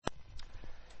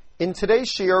In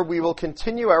today's shiur, we will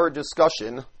continue our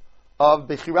discussion of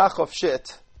Bechira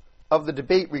Chofshit, of the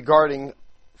debate regarding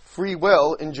free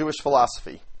will in Jewish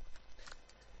philosophy.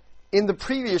 In the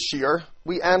previous shiur,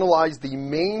 we analyzed the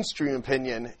mainstream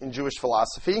opinion in Jewish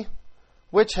philosophy,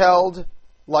 which held,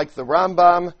 like the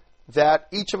Rambam, that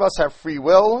each of us have free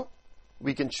will,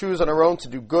 we can choose on our own to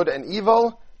do good and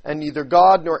evil, and neither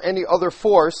God nor any other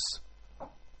force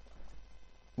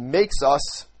makes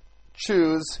us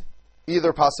choose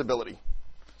either possibility.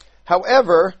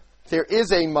 However, there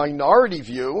is a minority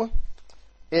view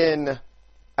in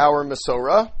our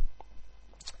Masorah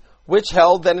which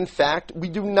held that in fact we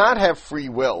do not have free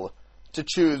will to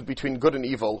choose between good and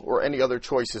evil or any other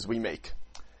choices we make.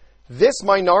 This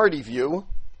minority view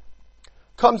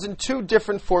comes in two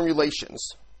different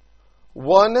formulations.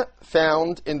 One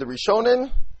found in the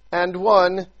Rishonim and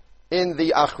one in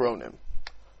the Achronim.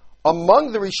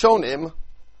 Among the Rishonim,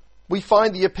 we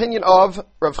find the opinion of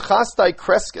Rav Chasdai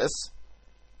Kreskes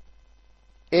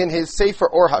in his Sefer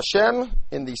Or Hashem,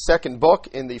 in the second book,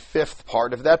 in the fifth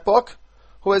part of that book,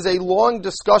 who has a long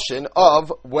discussion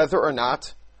of whether or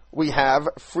not we have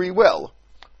free will,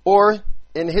 or,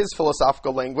 in his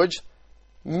philosophical language,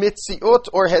 mitziut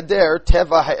or heder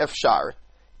teva ha'efshar.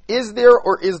 Is there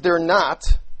or is there not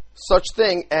such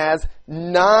thing as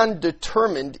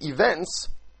non-determined events,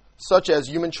 such as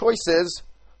human choices,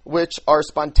 which are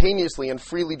spontaneously and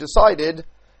freely decided,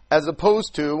 as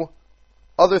opposed to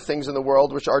other things in the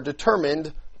world which are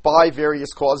determined by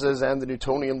various causes and the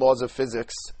Newtonian laws of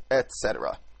physics,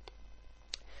 etc.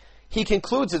 He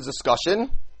concludes his discussion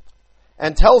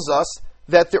and tells us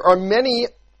that there are many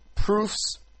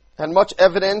proofs and much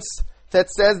evidence that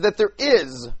says that there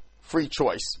is free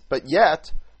choice, but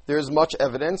yet there is much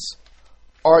evidence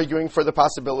arguing for the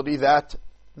possibility that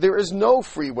there is no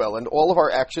free will and all of our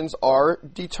actions are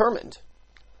determined.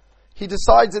 He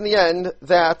decides in the end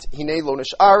that Hinei lo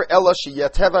nish'ar ela sheyeh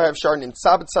teva ha'efshar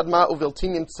nimtza b'tzad ma uvilti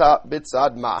nimtza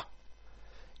b'tzad ma.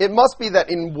 It must be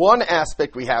that in one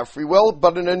aspect we have free will,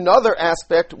 but in another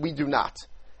aspect we do not.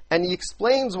 And he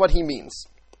explains what he means.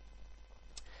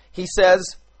 He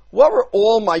says, what were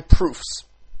all my proofs?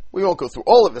 We won't go through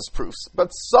all of his proofs, but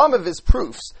some of his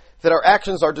proofs that our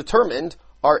actions are determined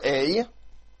are A,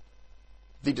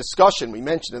 the discussion we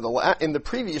mentioned in the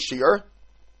previous year,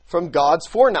 from God's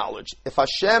foreknowledge. If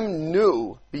Hashem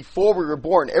knew before we were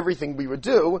born everything we would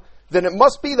do, then it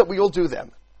must be that we will do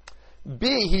them.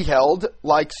 B, he held,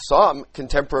 like some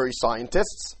contemporary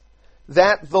scientists,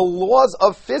 that the laws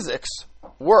of physics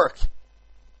work,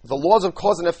 the laws of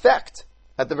cause and effect,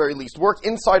 at the very least, work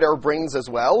inside our brains as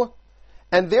well,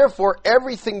 and therefore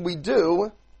everything we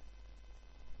do,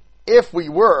 if we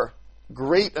were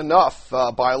great enough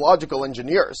biological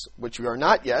engineers, which we are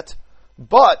not yet,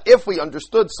 but if we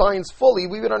understood science fully,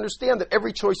 we would understand that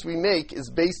every choice we make is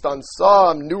based on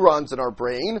some neurons in our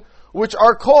brain, which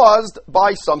are caused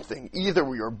by something. Either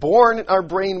we were born and our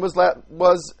brain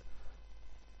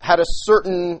had a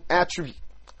certain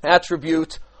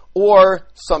attribute, or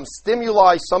some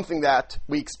stimuli, something that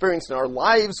we experienced in our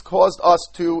lives caused us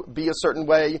to be a certain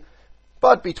way.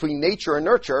 But between nature and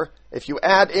nurture, if you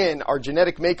add in our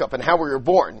genetic makeup and how we were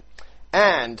born,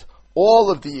 and all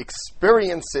of the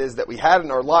experiences that we had in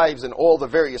our lives and all the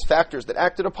various factors that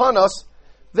acted upon us,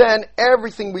 then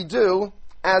everything we do,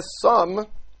 as some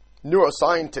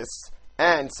neuroscientists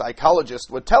and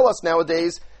psychologists would tell us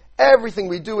nowadays, everything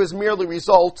we do is merely a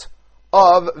result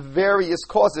of various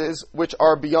causes which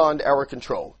are beyond our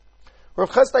control.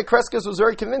 Rav Chasdai Kreskes was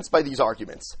very convinced by these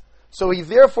arguments. So he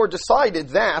therefore decided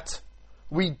that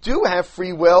we do have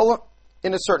free will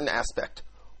in a certain aspect.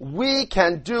 We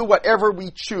can do whatever we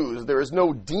choose. There is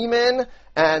no demon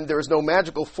and there is no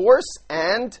magical force,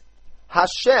 and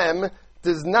Hashem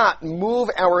does not move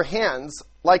our hands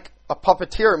like a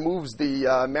puppeteer moves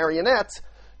the marionette.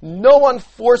 No one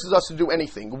forces us to do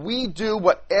anything. We do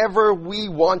whatever we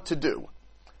want to do.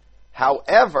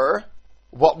 However,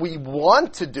 what we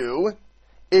want to do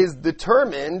is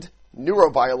determined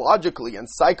neurobiologically and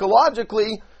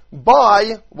psychologically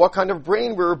by what kind of brain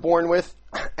we were born with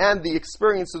and the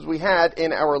experiences we had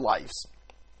in our lives.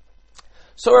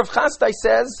 So Rav Chasdai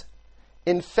says,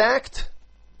 in fact,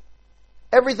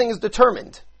 everything is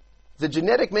determined. The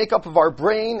genetic makeup of our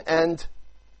brain and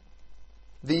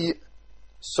the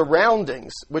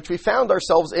surroundings which we found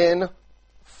ourselves in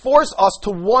force us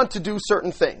to want to do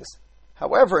certain things.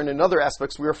 However, in other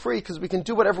aspects we are free because we can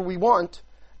do whatever we want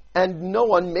and no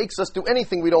one makes us do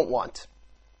anything we don't want.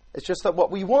 It's just that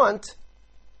what we want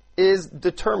is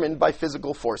determined by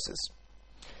physical forces.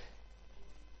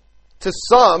 To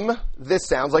some, this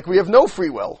sounds like we have no free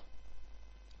will.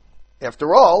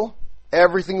 After all,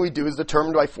 everything we do is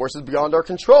determined by forces beyond our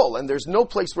control, and there's no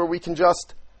place where we can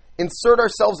just insert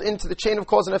ourselves into the chain of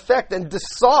cause and effect and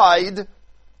decide,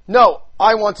 no,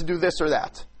 I want to do this or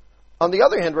that. On the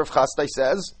other hand, Rav Chasdai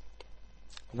says,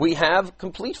 we have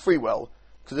complete free will,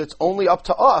 because it's only up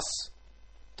to us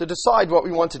to decide what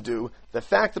we want to do. The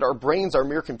fact that our brains are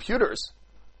mere computers,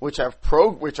 which are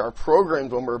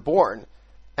programmed when we're born,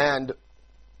 and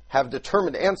have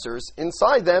determined answers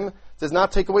inside them, does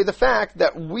not take away the fact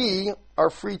that we are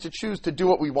free to choose to do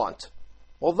what we want,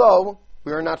 although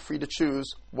we are not free to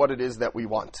choose what it is that we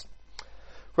want.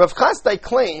 Rav Chasdai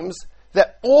claims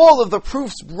that all of the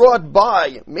proofs brought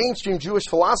by mainstream Jewish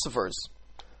philosophers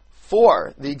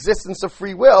for the existence of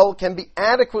free will can be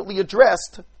adequately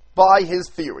addressed by his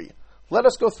theory. Let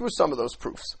us go through some of those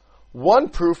proofs. One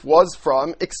proof was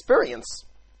from experience.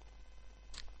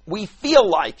 We feel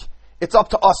like it's up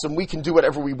to us and we can do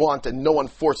whatever we want and no one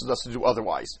forces us to do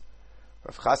otherwise.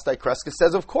 Rav Chasdai Kreska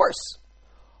says, of course.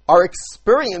 Our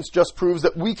experience just proves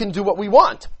that we can do what we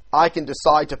want. I can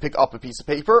decide to pick up a piece of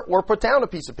paper or put down a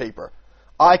piece of paper.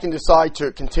 I can decide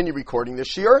to continue recording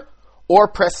this year or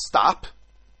press stop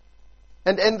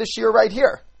and end the shiur right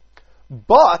here.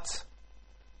 But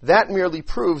that merely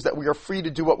proves that we are free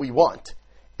to do what we want.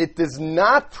 It does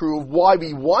not prove why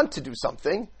we want to do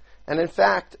something, and in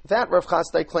fact, that Rav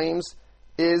Chasdai claims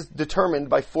is determined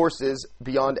by forces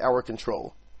beyond our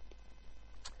control.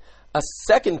 A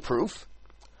second proof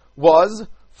was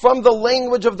from the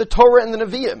language of the Torah and the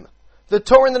Nevi'im. The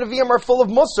Torah and the Nevi'im are full of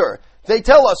musar. They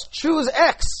tell us, choose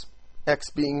X. X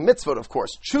being mitzvot, of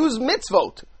course. Choose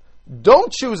mitzvot.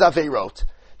 Don't choose averot.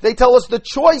 They tell us the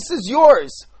choice is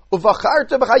yours.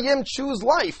 Uvacharta b'chayim, choose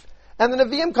life. And the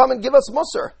Nevi'im come and give us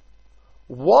musar.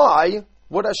 Why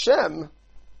would Hashem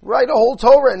write a whole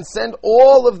Torah and send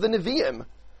all of the Nevi'im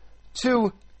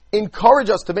to encourage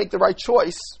us to make the right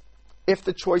choice if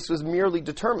the choice was merely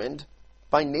determined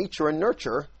by nature and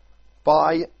nurture,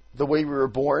 by the way we were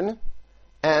born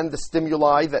and the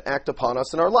stimuli that act upon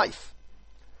us in our life?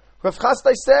 Rav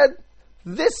Chasdai said,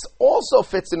 this also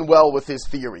fits in well with his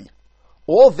theory.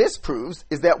 All this proves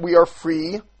is that we are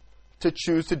free to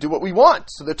choose to do what we want.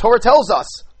 So the Torah tells us,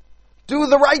 do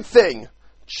the right thing,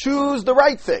 choose the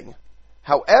right thing.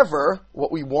 However,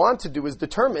 what we want to do is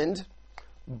determined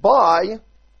by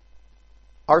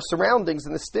our surroundings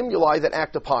and the stimuli that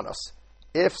act upon us.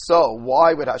 If so,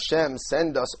 why would Hashem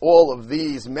send us all of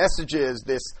these messages,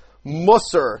 this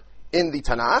musar in the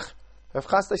Tanakh? Rav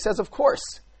Chasdai says, of course.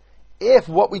 If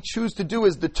what we choose to do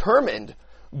is determined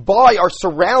by our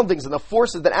surroundings and the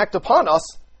forces that act upon us,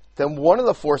 then one of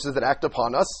the forces that act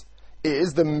upon us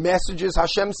is the messages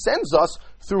Hashem sends us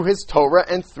through His Torah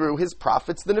and through His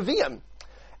prophets, the Nevi'im.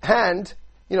 And,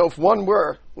 if one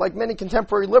were, like many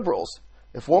contemporary liberals,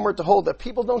 if one were to hold that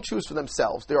people don't choose for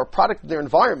themselves, they are a product of their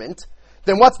environment,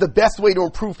 then what's the best way to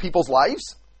improve people's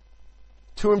lives?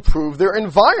 To improve their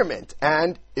environment.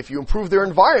 And if you improve their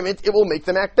environment, it will make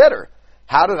them act better.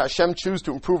 How did Hashem choose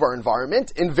to improve our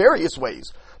environment? In various ways.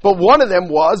 But one of them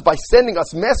was by sending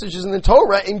us messages in the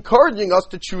Torah encouraging us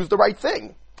to choose the right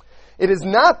thing. It is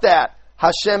not that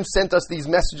Hashem sent us these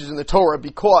messages in the Torah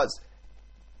because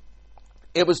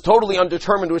it was totally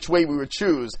undetermined which way we would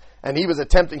choose and He was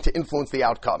attempting to influence the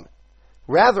outcome.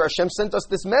 Rather, Hashem sent us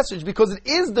this message because it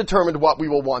is determined what we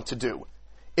will want to do.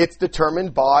 It's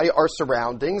determined by our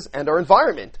surroundings and our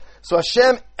environment. So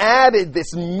Hashem added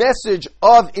this message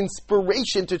of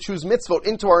inspiration to choose mitzvot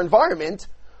into our environment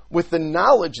with the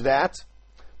knowledge that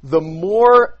the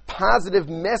more positive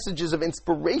messages of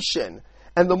inspiration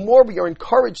and the more we are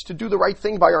encouraged to do the right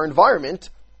thing by our environment,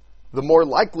 the more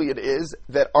likely it is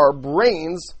that our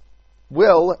brains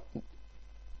will,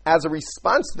 as a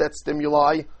response to that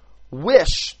stimuli,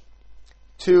 wish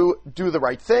to do the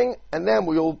right thing, and then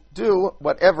we will do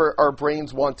whatever our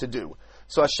brains want to do.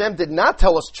 So Hashem did not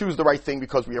tell us choose the right thing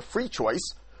because we have free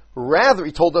choice. Rather,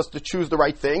 He told us to choose the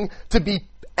right thing, to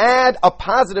add a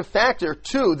positive factor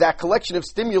to that collection of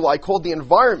stimuli called the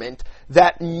environment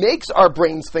that makes our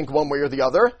brains think one way or the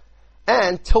other,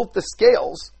 and tilt the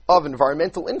scales of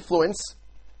environmental influence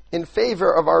in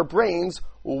favor of our brains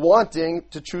wanting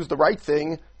to choose the right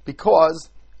thing because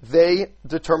they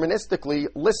deterministically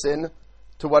listen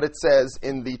to what it says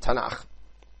in the Tanakh.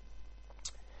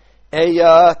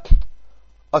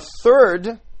 A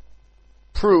third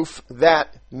proof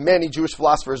that many Jewish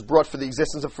philosophers brought for the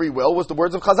existence of free will was the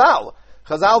words of Chazal.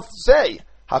 Chazal say,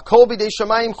 "Hakol b'dei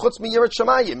shamayim chutz miyirat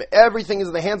shamayim." Everything is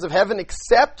in the hands of heaven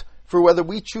except for whether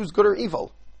we choose good or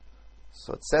evil.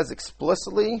 So it says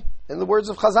explicitly in the words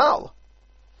of Chazal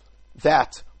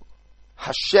that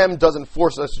Hashem doesn't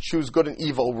force us to choose good and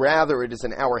evil, rather it is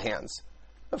in our hands.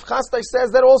 Rav Chasdai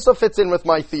says that also fits in with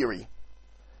my theory.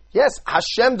 Yes,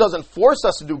 Hashem doesn't force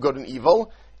us to do good and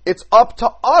evil. It's up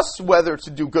to us whether to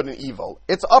do good and evil.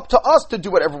 It's up to us to do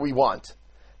whatever we want.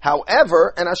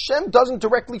 However, and Hashem doesn't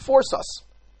directly force us.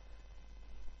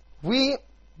 We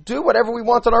do whatever we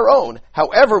want on our own.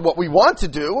 However, what we want to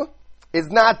do is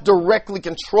not directly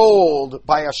controlled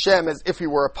by Hashem as if he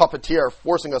were a puppeteer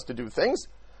forcing us to do things.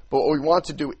 But what we want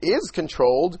to do is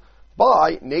controlled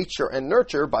by nature and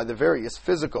nurture, by the various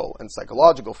physical and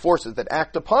psychological forces that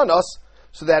act upon us,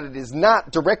 so that it is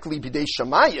not directly bidei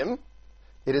shamayim,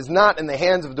 it is not in the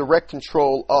hands of direct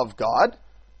control of God,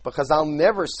 but Chazal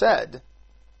never said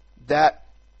that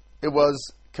it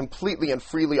was completely and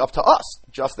freely up to us,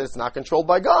 just that it's not controlled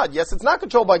by God. Yes, it's not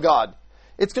controlled by God.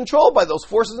 It's controlled by those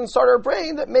forces inside our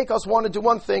brain that make us want to do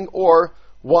one thing or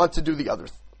want to do the other,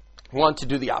 want to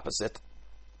do the opposite.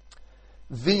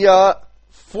 The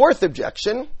fourth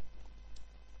objection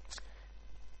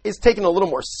is taken a little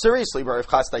more seriously by Rav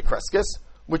Chasdai Kreskes,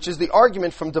 which is the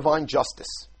argument from divine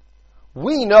justice.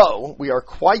 We know, we are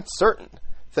quite certain,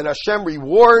 that Hashem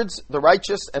rewards the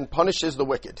righteous and punishes the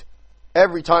wicked.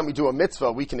 Every time we do a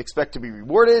mitzvah, we can expect to be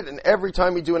rewarded, and every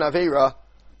time we do an aveira,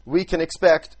 we can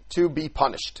expect to be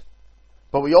punished.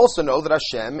 But we also know that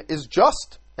Hashem is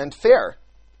just and fair.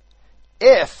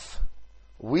 If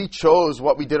we chose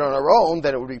what we did on our own,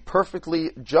 then it would be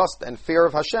perfectly just and fair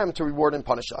of Hashem to reward and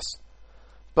punish us.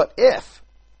 But if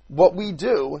what we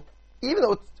do, even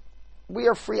though we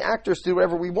are free actors to do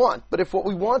whatever we want, but if what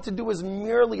we want to do is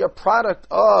merely a product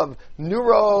of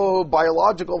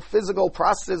neurobiological, physical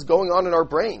processes going on in our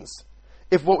brains,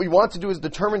 if what we want to do is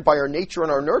determined by our nature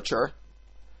and our nurture,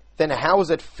 then how is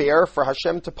it fair for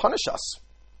Hashem to punish us?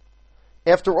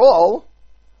 After all,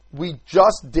 we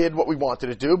just did what we wanted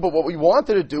to do, but what we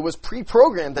wanted to do was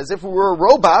pre-programmed as if we were a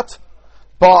robot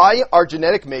by our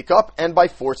genetic makeup and by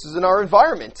forces in our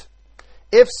environment.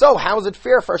 If so, how is it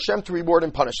fair for Hashem to reward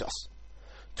and punish us?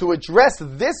 To address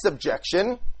this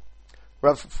objection,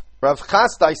 Rav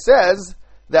Chasdai says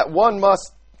that one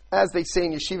must, as they say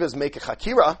in yeshivas, make a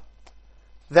chakira,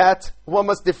 that one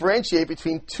must differentiate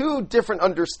between two different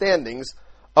understandings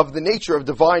of the nature of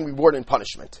divine reward and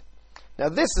punishment. Now,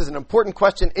 this is an important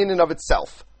question in and of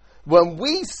itself. When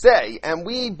we say and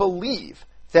we believe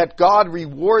that God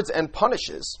rewards and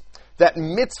punishes, that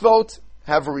mitzvot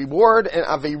have a reward and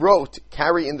averot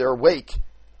carry in their wake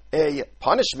a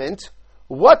punishment,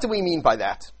 what do we mean by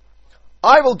that?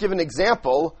 I will give an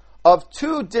example of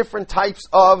two different types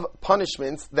of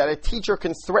punishments that a teacher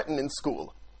can threaten in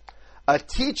school. A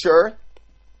teacher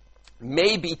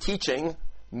may be teaching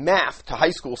math to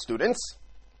high school students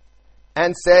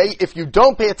and say, if you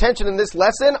don't pay attention in this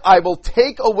lesson, I will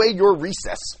take away your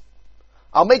recess.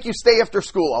 I'll make you stay after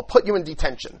school. I'll put you in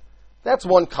detention. That's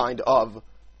one kind of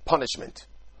punishment.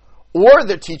 Or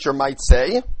the teacher might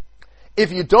say,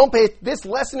 if you don't pay, this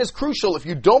lesson is crucial. If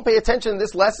you don't pay attention in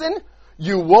this lesson,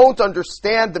 you won't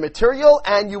understand the material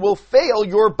and you will fail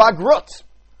your bagrut.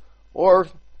 Or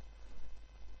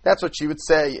that's what she would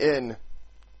say in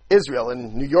Israel.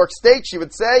 In New York State, she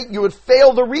would say, you would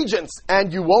fail the regents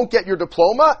and you won't get your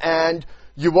diploma and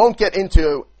you won't get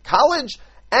into college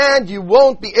and you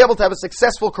won't be able to have a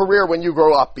successful career when you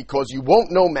grow up because you won't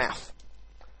know math.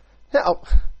 Now,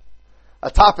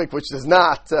 a topic which does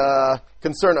not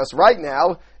concern us right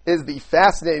now is the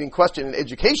fascinating question in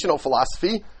educational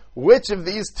philosophy, which of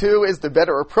these two is the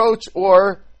better approach,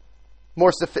 or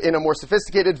in a more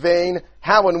sophisticated vein,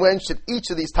 how and when should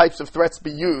each of these types of threats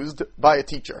be used by a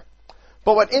teacher?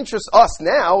 But what interests us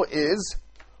now is,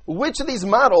 which of these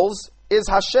models is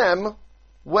Hashem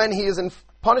when he is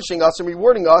punishing us and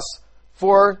rewarding us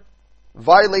for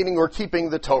violating or keeping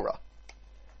the Torah?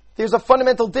 There's a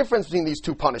fundamental difference between these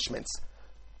two punishments.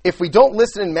 If we don't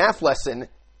listen in math lesson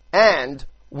and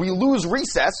we lose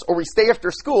recess or we stay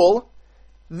after school,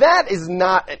 that is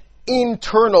not an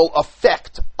internal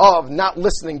effect of not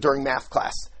listening during math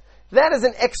class. That is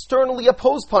an externally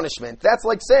opposed punishment. That's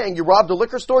like saying you robbed a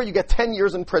liquor store, you get 10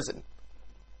 years in prison.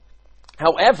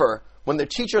 However, when the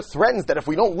teacher threatens that if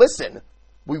we don't listen,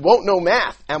 we won't know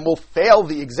math and we'll fail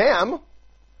the exam,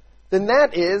 then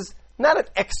that is not an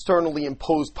externally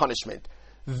imposed punishment.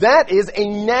 That is a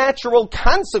natural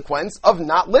consequence of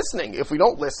not listening. If we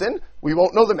don't listen, we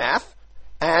won't know the math,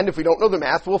 and if we don't know the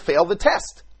math, we'll fail the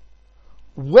test.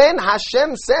 When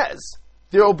Hashem says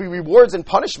there will be rewards and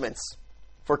punishments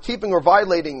for keeping or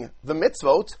violating the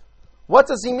mitzvot, what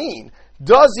does he mean?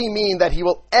 Does he mean that he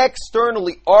will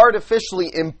externally,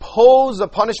 artificially impose a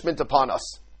punishment upon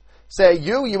us? Say,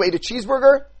 you ate a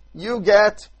cheeseburger, you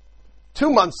get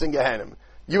 2 months in Gehenna.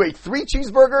 You ate 3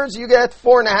 cheeseburgers, you get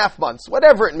 4.5 months,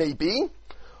 whatever it may be.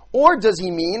 Or does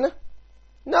he mean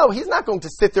No, he's not going to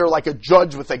sit there like a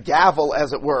judge with a gavel,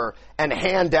 as it were, and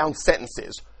hand down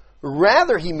sentences.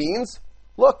 Rather, he means,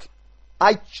 look,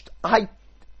 I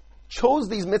chose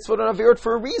these mitzvot and averot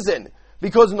for a reason.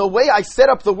 Because in the way I set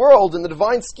up the world in the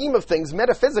divine scheme of things,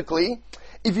 metaphysically,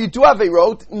 if you do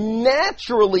averot,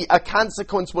 naturally a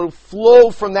consequence will flow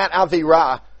from that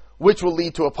averah, which will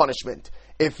lead to a punishment.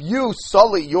 If you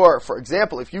sully for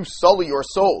example, if you sully your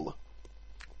soul,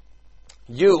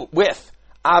 with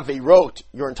averot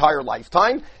your entire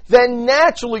lifetime, then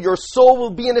naturally your soul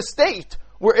will be in a state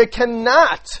where it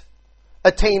cannot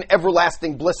attain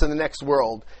everlasting bliss in the next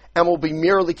world and will be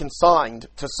merely consigned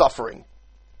to suffering.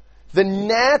 The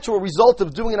natural result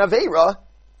of doing an Aveira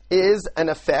is an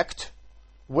effect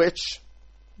which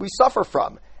we suffer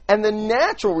from. And the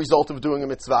natural result of doing a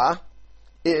mitzvah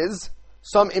is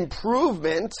some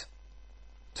improvement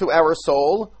to our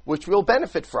soul which we'll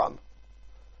benefit from.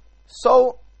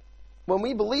 So, when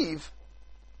we believe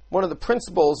one of the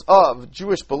principles of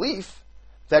Jewish belief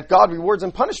that God rewards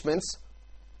and punishes,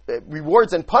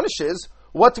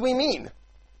 what do we mean?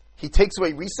 He takes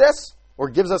away recess or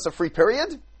gives us a free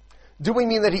period? Do we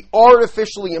mean that he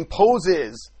artificially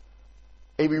imposes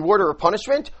a reward or a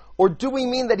punishment? Or do we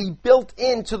mean that he built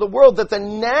into the world that the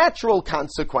natural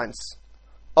consequence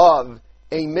of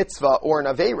a mitzvah or an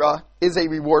aveira is a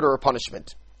reward or a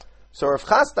punishment? So Rav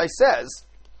Chasdai says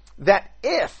that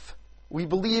if we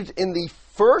believed in the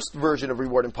first version of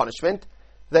reward and punishment,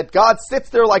 that God sits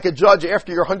there like a judge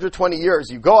after your 120 years.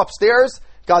 You go upstairs,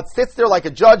 God sits there like a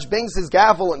judge, bangs his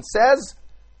gavel and says,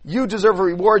 you deserve a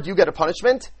reward, you get a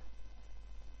punishment,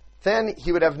 then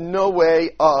he would have no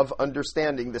way of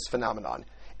understanding this phenomenon.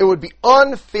 It would be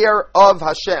unfair of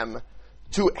Hashem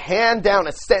to hand down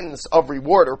a sentence of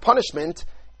reward or punishment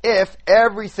if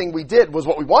everything we did was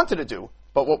what we wanted to do,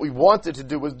 but what we wanted to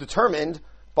do was determined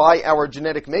by our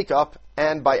genetic makeup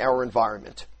and by our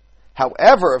environment.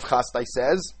 However, Rav Chasdai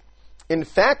says, in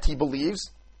fact, he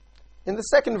believes in the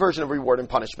second version of reward and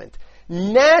punishment.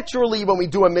 Naturally, when we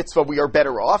do a mitzvah, we are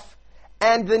better off,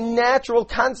 and the natural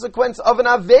consequence of an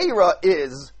aveira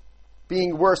is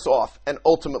being worse off and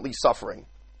ultimately suffering.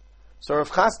 So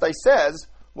Rav Chasdai says,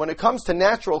 when it comes to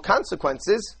natural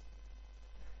consequences,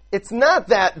 it's not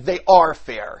that they are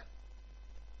fair.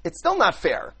 It's still not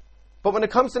fair. But when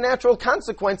it comes to natural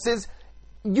consequences,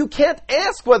 you can't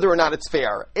ask whether or not it's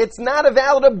fair. It's not a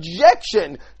valid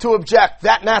objection to object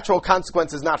that natural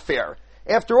consequence is not fair.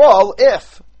 After all,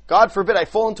 if, God forbid, I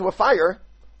fall into a fire,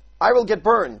 I will get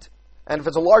burned. And if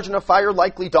it's a large enough fire,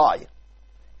 likely die.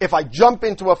 If I jump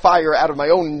into a fire out of my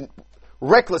own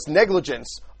reckless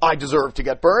negligence, I deserve to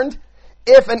get burned.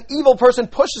 If an evil person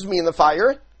pushes me in the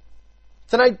fire,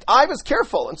 then I was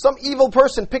careful, and some evil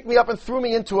person picked me up and threw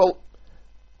me into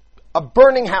a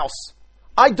burning house.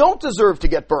 I don't deserve to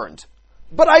get burned.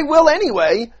 But I will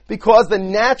anyway, because the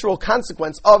natural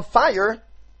consequence of fire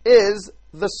is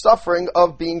the suffering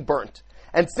of being burnt.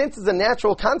 And since it's a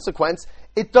natural consequence,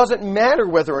 it doesn't matter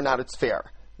whether or not it's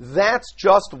fair. That's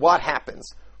just what happens.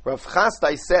 Rav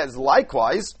Chasdai says,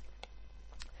 likewise,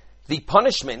 the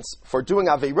punishments for doing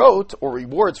averot, or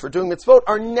rewards for doing mitzvot,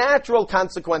 are natural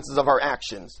consequences of our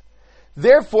actions.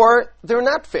 Therefore, they're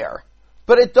not fair.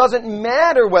 But it doesn't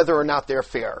matter whether or not they're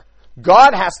fair.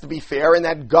 God has to be fair in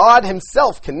that God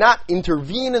himself cannot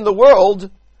intervene in the world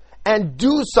and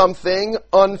do something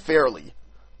unfairly.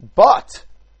 But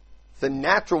the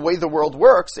natural way the world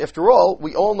works, after all,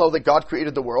 we all know that God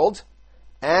created the world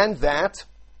and that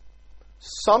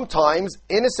sometimes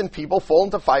innocent people fall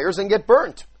into fires and get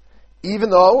burnt, even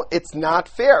though it's not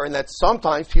fair, and that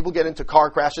sometimes people get into car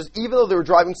crashes, even though they were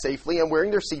driving safely and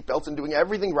wearing their seatbelts and doing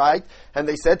everything right, and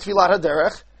they said Tfilat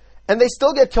HaDerech, and they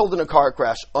still get killed in a car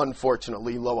crash,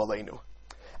 unfortunately, lo aleinu.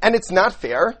 And it's not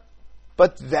fair,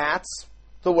 but that's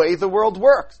the way the world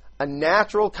works. A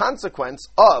natural consequence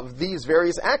of these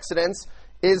various accidents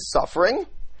is suffering,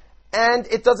 and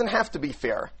it doesn't have to be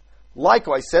fair.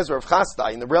 Likewise, says Rav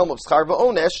Chasdai, in the realm of Schar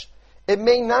V'Onesh, it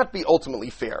may not be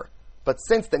ultimately fair. But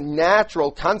since the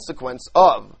natural consequence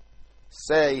of,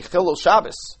 say, Chilul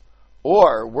Shabbos,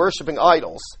 or worshipping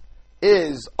idols,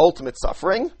 is ultimate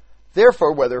suffering,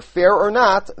 therefore, whether fair or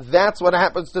not, that's what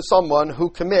happens to someone who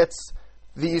commits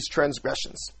these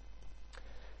transgressions.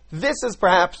 This is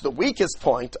perhaps the weakest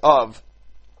point of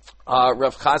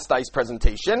Rav Chasdai's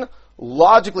presentation.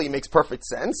 Logically, it makes perfect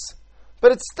sense,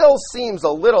 but it still seems a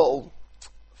little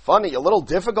funny, a little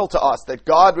difficult to us that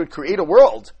God would create a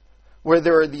world where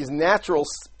there are these natural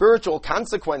spiritual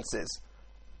consequences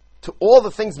to all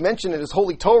the things mentioned in his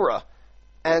holy Torah,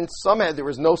 and somehow there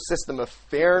was no system of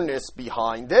fairness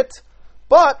behind it.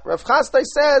 But Rav Chasdai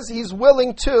says he's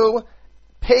willing to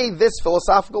pay this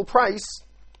philosophical price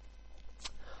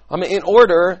in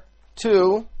order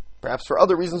to, perhaps for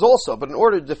other reasons also, but in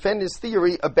order to defend his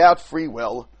theory about free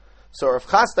will. So Rav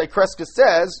Chasdai Kreska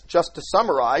says, just to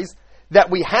summarize, that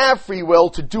we have free will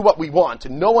to do what we want,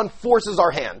 and no one forces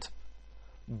our hand.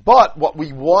 But what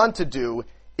we want to do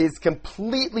is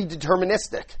completely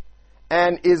deterministic,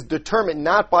 and is determined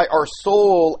not by our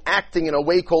soul acting in a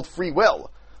way called free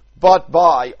will, but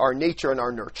by our nature and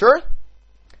our nurture.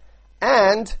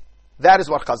 And that is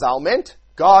what Chazal meant.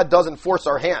 God doesn't force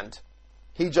our hand.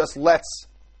 He just lets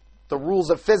the rules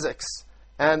of physics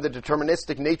and the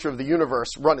deterministic nature of the universe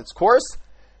run its course.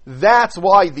 That's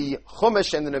why the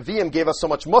Chumash and the Nevi'im gave us so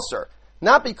much musar.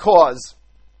 Not because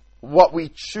what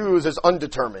we choose is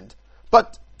undetermined,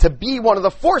 but to be one of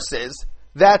the forces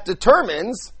that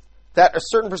determines that a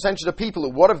certain percentage of people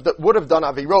who would have done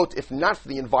Avirot, if not for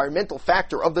the environmental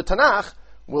factor of the Tanakh,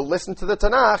 will listen to the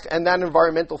Tanakh, and that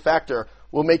environmental factor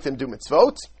will make them do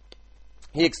mitzvot.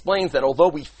 He explains that although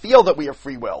we feel that we have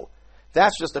free will,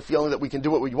 that's just a feeling that we can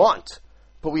do what we want.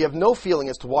 But we have no feeling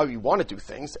as to why we want to do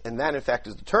things, and that in fact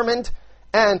is determined.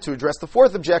 And to address the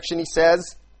fourth objection, he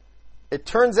says, it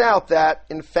turns out that,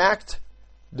 in fact,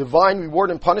 divine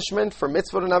reward and punishment for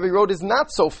mitzvot and avirot is not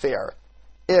so fair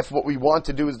if what we want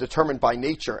to do is determined by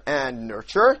nature and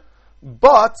nurture.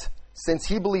 But since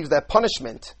he believes that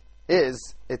punishment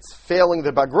it's failing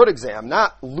the Bagrut exam,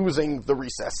 not losing the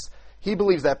recess, he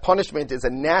believes that punishment is a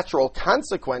natural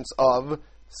consequence of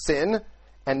sin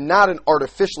and not an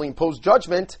artificially imposed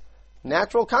judgment.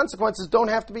 Natural consequences don't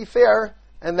have to be fair,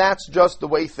 and that's just the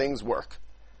way things work.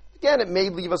 Again, it may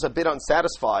leave us a bit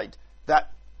unsatisfied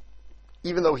that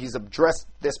even though he's addressed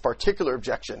this particular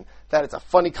objection, that it's a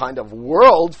funny kind of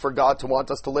world for God to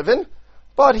want us to live in,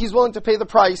 but he's willing to pay the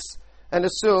price and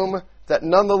assume that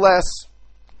nonetheless,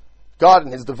 God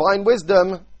in his divine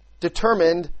wisdom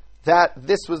determined that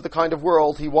this was the kind of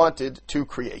world he wanted to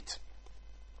create.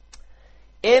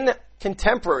 In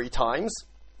contemporary times,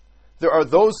 there are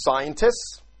those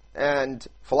scientists and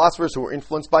philosophers who are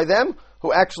influenced by them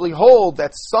who actually hold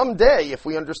that someday, if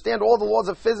we understand all the laws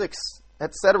of physics,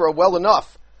 etc., well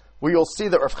enough, we will see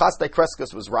that Rav Chasdai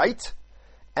Kreskus was right,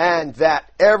 and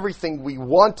that everything we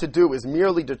want to do is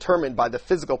merely determined by the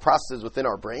physical processes within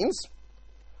our brains.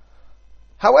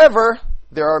 However,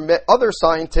 there are other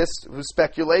scientists who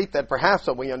speculate that perhaps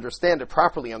when we understand it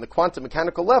properly on the quantum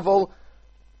mechanical level,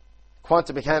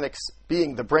 quantum mechanics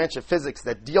being the branch of physics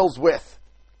that deals with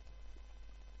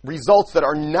results that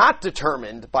are not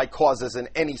determined by causes in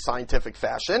any scientific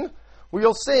fashion,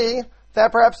 we'll see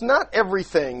that perhaps not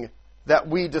everything that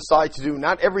we decide to do,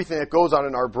 not everything that goes on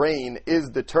in our brain is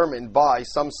determined by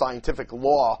some scientific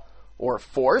law or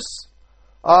force.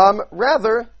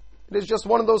 Rather, it is just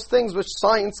one of those things which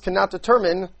science cannot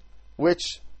determine,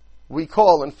 which we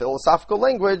call in philosophical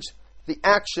language the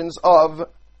actions of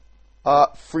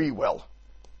free will.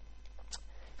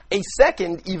 A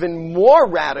second, even more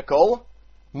radical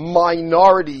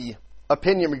minority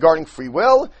opinion regarding free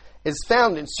will is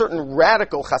found in certain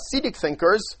radical Hasidic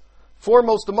thinkers,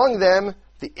 foremost among them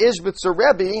the Ishbitzer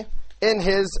Rebbe in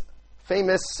his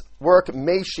famous work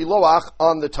Mei Shiloach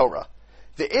on the Torah.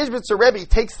 The Ishbitzer Rebbe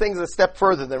takes things a step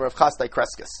further than Rav Chasdai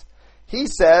Kreskus. He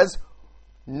says,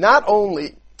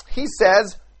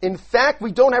 in fact,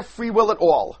 we don't have free will at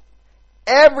all.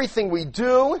 Everything we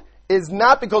do is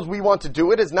not because we want to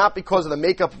do it, is not because of the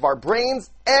makeup of our brains.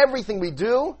 Everything we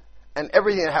do, and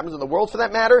everything that happens in the world for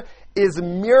that matter, is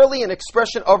merely an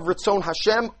expression of Ritzon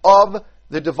Hashem, of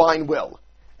the divine will.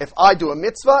 If I do a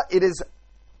mitzvah, it is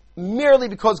merely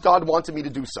because God wanted me to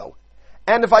do so.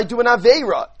 And if I do an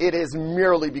Aveira, it is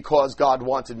merely because God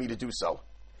wanted me to do so.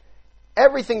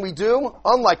 Everything we do,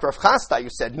 unlike Rav Chasdai, who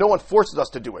said no one forces us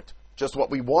to do it, just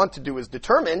what we want to do is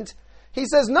determined, he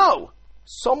says no,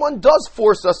 someone does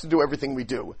force us to do everything we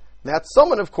do. That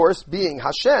someone, of course, being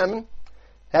Hashem,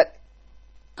 that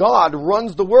God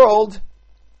runs the world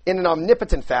in an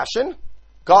omnipotent fashion.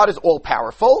 God is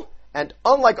all-powerful, and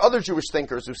unlike other Jewish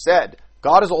thinkers who said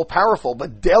God is all-powerful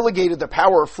but delegated the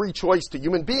power of free choice to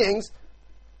human beings,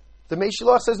 the Mei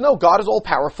Shiloach says no, God is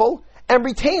all-powerful and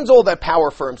retains all that power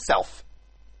for himself.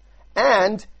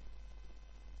 And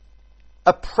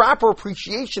a proper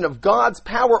appreciation of God's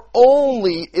power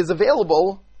only is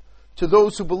available to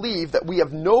those who believe that we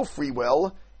have no free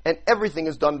will and everything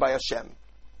is done by Hashem.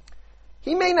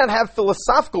 He may not have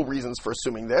philosophical reasons for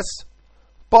assuming this,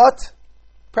 but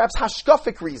perhaps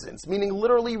hashkafic reasons, meaning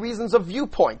literally reasons of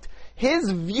viewpoint. His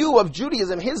view of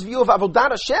Judaism, his view of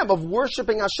Avodat Hashem, of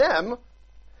worshiping Hashem,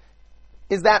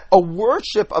 is that a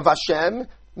worship of Hashem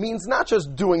means not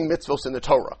just doing mitzvos in the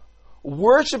Torah.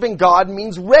 Worshipping God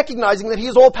means recognizing that He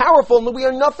is all-powerful and that we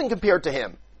are nothing compared to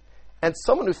Him. And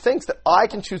someone who thinks that I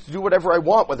can choose to do whatever I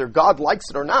want, whether God likes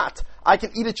it or not, I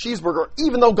can eat a cheeseburger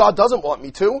even though God doesn't want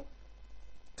me to,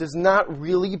 does not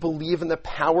really believe in the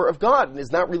power of God and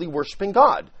is not really worshiping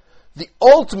God. The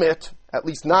ultimate, at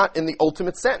least not in the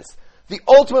ultimate sense, the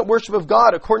ultimate worship of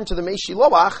God, according to the Mei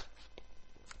Shiloach,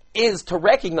 is to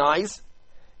recognize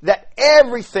that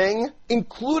everything,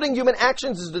 including human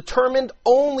actions, is determined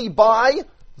only by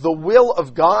the will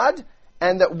of God,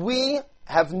 and that we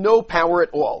have no power at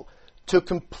all. To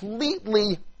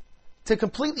completely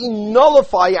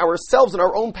nullify ourselves and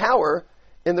our own power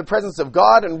in the presence of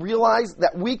God and realize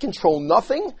that we control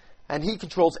nothing and He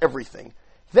controls everything.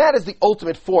 That is the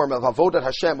ultimate form of Avodat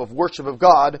Hashem, of worship of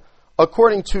God,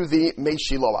 according to the Mei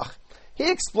Shiloach. He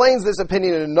explains this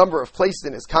opinion in a number of places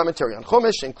in his commentary on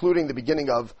Chumash, including the beginning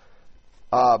of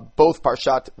both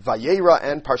Parshat Vayera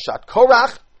and Parshat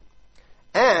Korach.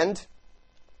 And,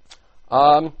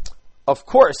 of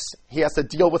course, he has to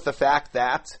deal with the fact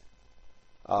that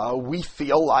we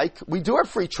feel like we do have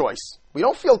free choice. We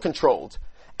don't feel controlled.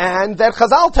 And that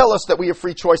Chazal tell us that we have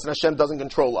free choice and Hashem doesn't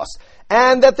control us.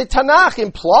 And that the Tanakh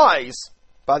implies,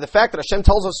 by the fact that Hashem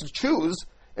tells us to choose,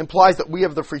 implies that we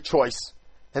have the free choice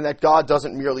and that God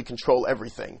doesn't merely control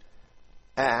everything.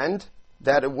 And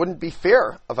that it wouldn't be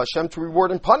fair of Hashem to reward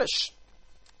and punish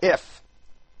if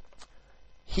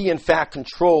He in fact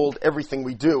controlled everything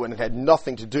we do and it had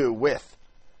nothing to do with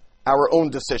our own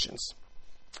decisions.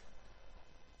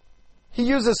 He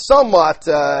uses somewhat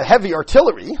heavy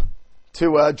artillery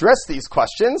to address these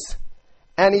questions,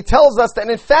 and he tells us that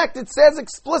in fact it says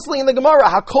explicitly in the Gemara,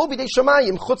 Hakol b'dei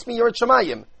shamayim chutz miyirat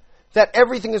shamayim, that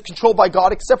everything is controlled by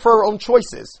God except for our own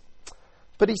choices.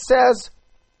 But he says,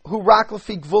 Hu rak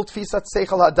lefi gvul tfisat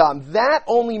seichel hadam. That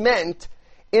only meant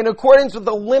in accordance with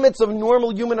the limits of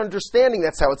normal human understanding.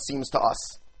 That's how it seems to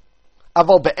us.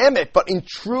 Aval be'emet, but in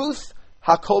truth,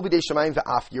 Hakol b'dei shamayim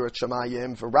ve'af yirat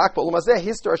shamayim v'rak b'olam hazeh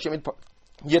histor Hashem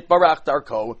yitbarach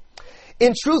darko.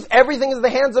 In truth, everything is in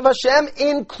the hands of Hashem,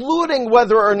 including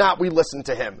whether or not we listen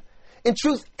to Him. In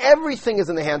truth, everything is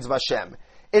in the hands of Hashem.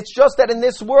 It's just that in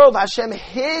this world, Hashem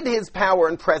hid His power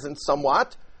and presence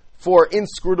somewhat for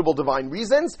inscrutable divine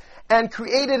reasons and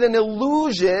created an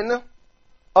illusion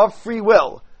of free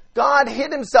will. God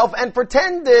hid Himself and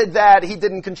pretended that He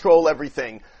didn't control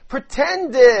everything.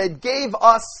 Gave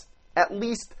us at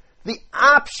least the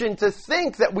option to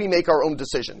think that we make our own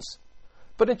decisions.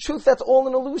 But in truth, that's all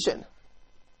an illusion.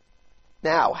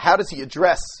 Now, how does he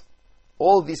address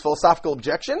all of these philosophical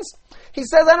objections? He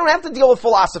says, I don't have to deal with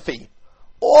philosophy.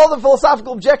 All the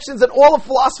philosophical objections and all of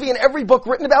philosophy and every book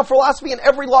written about philosophy and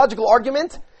every logical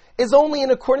argument is only in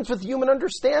accordance with human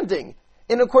understanding,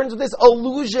 in accordance with this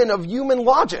illusion of human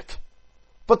logic.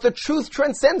 But the truth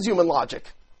transcends human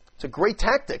logic. It's a great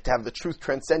tactic to have the truth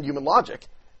transcend human logic.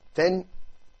 Then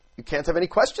you can't have any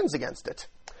questions against it.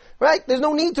 Right? There's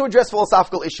no need to address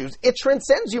philosophical issues. It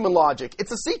transcends human logic.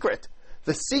 It's a secret.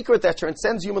 The secret that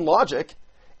transcends human logic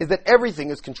is that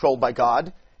everything is controlled by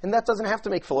God, and that doesn't have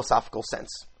to make philosophical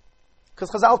sense.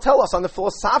 Because Chazal tell us on the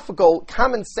philosophical,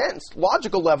 common sense,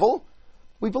 logical level,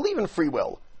 we believe in free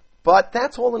will. But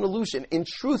that's all an illusion. In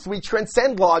truth, we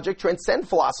transcend logic, transcend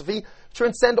philosophy,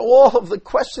 transcend all of the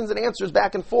questions and answers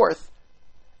back and forth,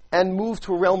 and move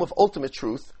to a realm of ultimate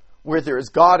truth, where there is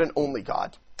God and only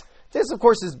God. This, of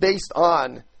course, is based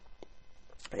on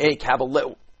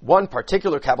one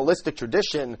particular Kabbalistic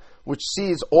tradition which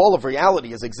sees all of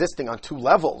reality as existing on two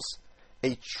levels.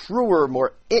 A truer,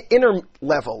 more inner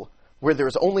level where there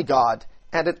is only God,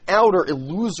 and an outer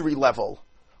illusory level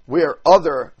where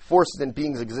other forces and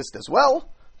beings exist as well.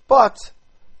 But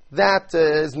that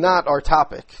is not our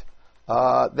topic.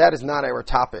 That is not our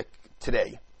topic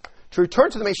today. To return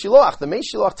to the Mei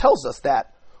Shiloach tells us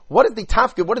that what is the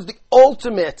tafkid, what is the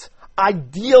ultimate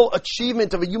ideal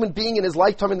achievement of a human being in his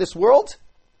lifetime in this world?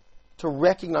 To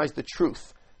recognize the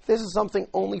truth. This is something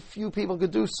only few people could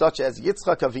do, such as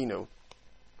Yitzchak Avinu,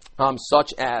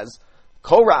 such as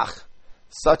Korach,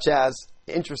 such as,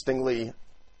 interestingly,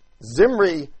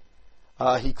 Zimri,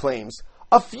 he claims.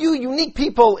 A few unique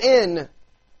people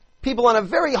on a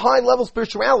very high level of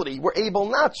spirituality were able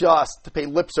not just to pay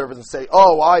lip service and say,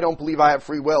 oh, I don't believe I have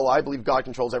free will, I believe God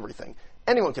controls everything.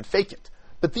 Anyone could fake it.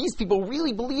 But these people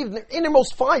really believed in their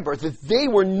innermost fiber that they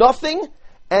were nothing,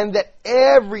 and that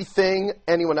everything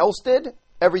anyone else did,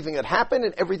 everything that happened,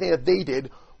 and everything that they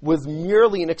did was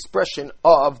merely an expression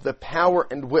of the power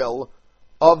and will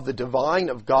of the divine,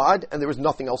 of God, and there was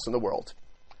nothing else in the world.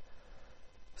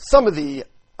 Some of the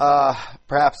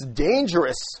perhaps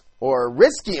dangerous or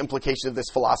risky implication of this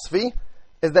philosophy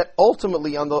is that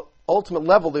ultimately, on the ultimate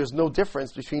level, there's no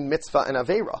difference between mitzvah and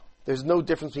aveira. There's no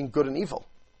difference between good and evil.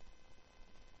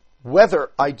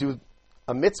 Whether I do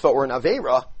a mitzvah or an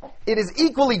aveira, it is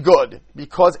equally good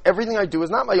because everything I do is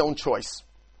not my own choice.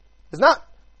 It's not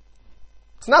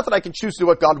that I can choose to do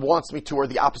what God wants me to or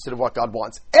the opposite of what God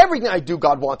wants. Everything I do,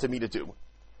 God wanted me to do.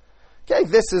 Okay,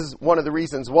 this is one of the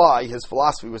reasons why his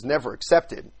philosophy was never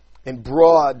accepted in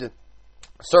broad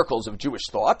circles of Jewish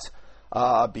thought,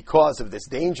 because of this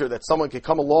danger that someone could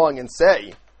come along and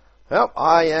say, well,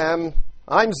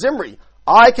 I'm Zimri.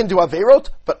 I can do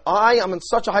Averot, but I am on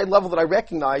such a high level that I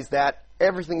recognize that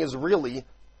everything is really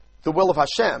the will of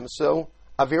Hashem. So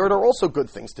Averot are also good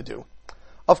things to do.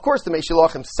 Of course, the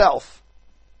Meshiloach himself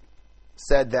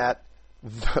said that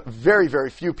very, very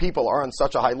few people are on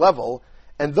such a high level,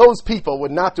 and those people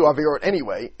would not do Averot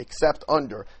anyway, except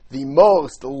under the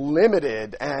most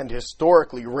limited and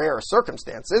historically rare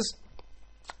circumstances.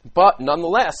 But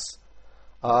nonetheless,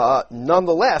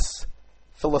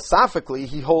 philosophically,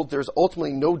 he holds there's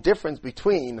ultimately no difference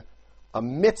between a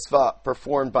mitzvah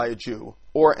performed by a Jew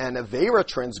or an Aveira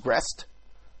transgressed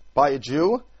by a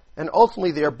Jew, and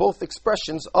ultimately they are both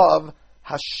expressions of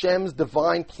Hashem's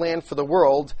divine plan for the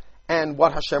world and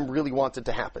what Hashem really wanted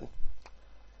to happen.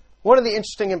 One of the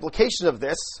interesting implications of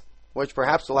this, which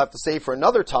perhaps we'll have to say for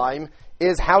another time,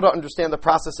 is how to understand the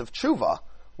process of tshuva.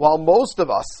 While most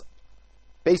of us,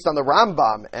 based on the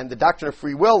Rambam and the doctrine of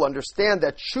free will, understand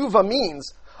that tshuva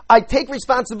means I take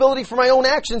responsibility for my own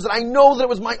actions and I know that it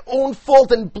was my own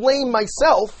fault and blame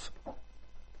myself.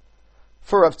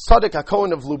 For Rav Tzadok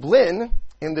HaKohen of Lublin,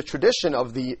 in the tradition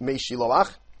of the Mei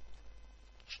Shiloach,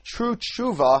 true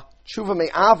tshuva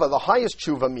me'ava, the highest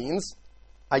tshuva means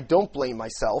I don't blame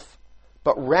myself,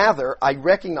 but rather I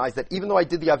recognize that even though I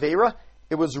did the Aveira,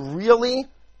 it was really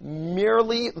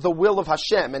merely the will of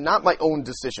Hashem and not my own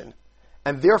decision,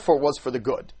 and therefore was for the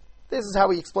good. This is how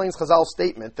he explains Chazal's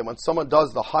statement that when someone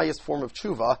does the highest form of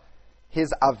tshuva,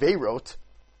 his Aveirot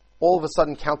all of a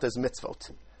sudden count as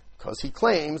mitzvot, because he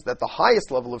claims that the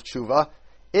highest level of tshuva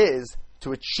is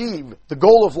to achieve the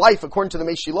goal of life according to the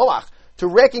Mei Shiloach, to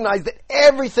recognize that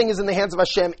everything is in the hands of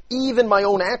Hashem, even my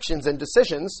own actions and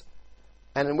decisions,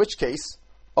 and in which case,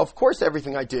 of course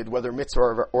everything I did, whether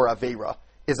mitzvah or Aveira,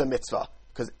 is a mitzvah,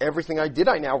 because everything I did,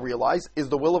 I now realize, is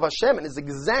the will of Hashem and is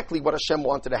exactly what Hashem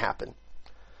wanted to happen.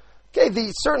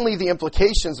 Okay, certainly the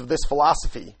implications of this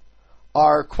philosophy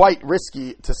are quite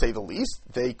risky, to say the least.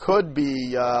 They could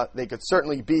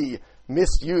certainly be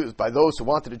misused by those who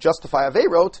wanted to justify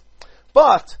Aveirot,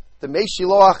 but the Mei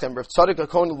Shiloach and Rav Tzadok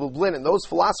HaKohen of Lublin and those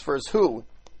philosophers who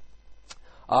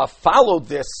followed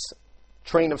this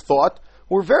train of thought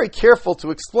were very careful to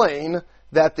explain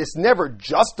that this never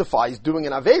justifies doing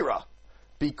an Aveira,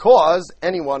 because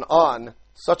anyone on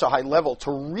such a high level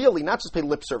to really not just pay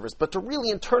lip service, but to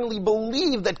really internally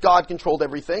believe that God controlled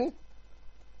everything,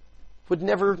 would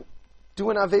never do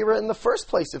an Aveira in the first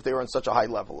place if they were on such a high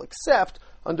level, except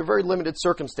under very limited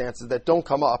circumstances that don't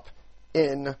come up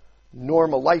in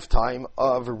normal lifetime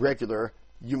of regular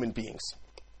human beings.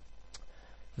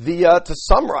 To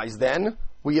summarize then,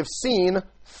 we have seen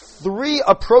three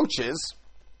approaches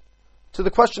to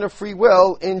the question of free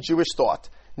will in Jewish thought.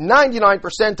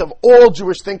 99% of all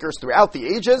Jewish thinkers throughout the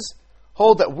ages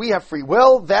hold that we have free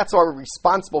will. That's why we're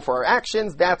responsible for our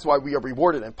actions. That's why we are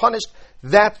rewarded and punished.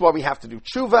 That's why we have to do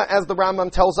tshuva, as the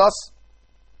Rambam tells us.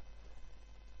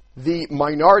 The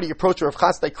minority approach of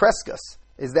Chasdei Kreskas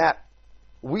is that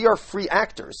we are free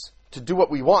actors to do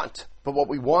what we want, but what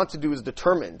we want to do is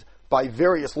determined by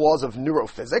various laws of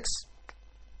neurophysics.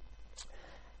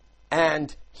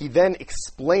 And he then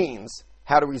explains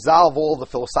how to resolve all the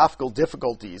philosophical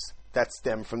difficulties that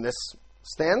stem from this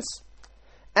stance.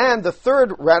 And the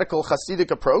third radical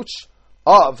Hasidic approach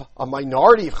of a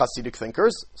minority of Hasidic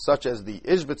thinkers, such as the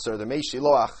Ishbitzer, the Mei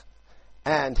Shiloach,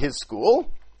 and his school,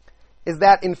 is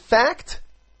that in fact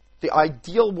the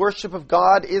ideal worship of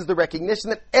God is the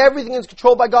recognition that everything is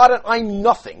controlled by God and I'm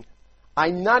nothing.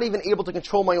 I'm not even able to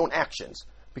control my own actions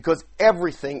because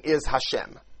everything is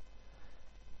Hashem.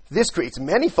 This creates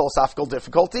many philosophical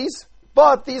difficulties,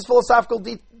 but these philosophical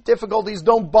difficulties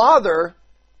don't bother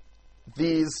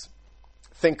these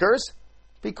thinkers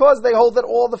because they hold that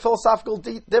all the philosophical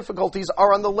difficulties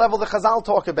are on the level that Chazal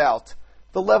talk about,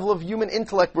 the level of human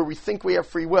intellect where we think we have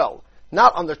free will,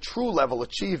 not on the true level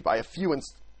achieved by a few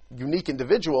unique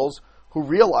individuals who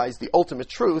realize the ultimate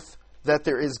truth that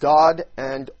there is God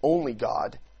and only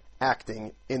God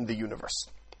acting in the universe.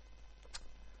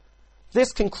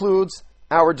 This concludes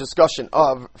our discussion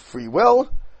of free will.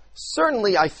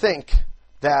 Certainly, I think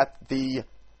that the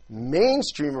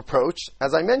mainstream approach,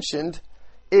 as I mentioned,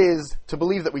 is to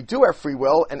believe that we do have free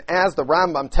will, and as the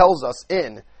Rambam tells us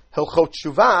in Hilchot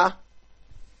Shuvah,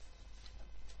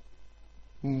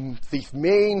 the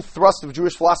main thrust of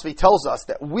Jewish philosophy tells us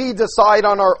that we decide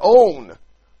on our own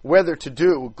whether to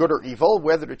do good or evil,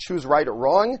 whether to choose right or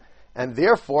wrong, and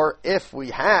therefore, if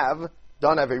we have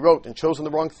done Averot and chosen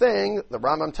the wrong thing, the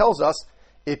Rambam tells us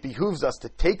it behooves us to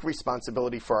take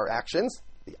responsibility for our actions,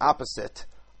 the opposite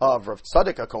of Rav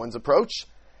Tzadok HaKohen's approach,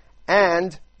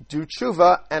 and do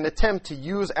tshuva and attempt to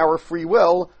use our free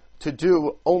will to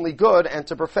do only good and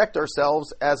to perfect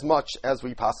ourselves as much as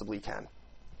we possibly can.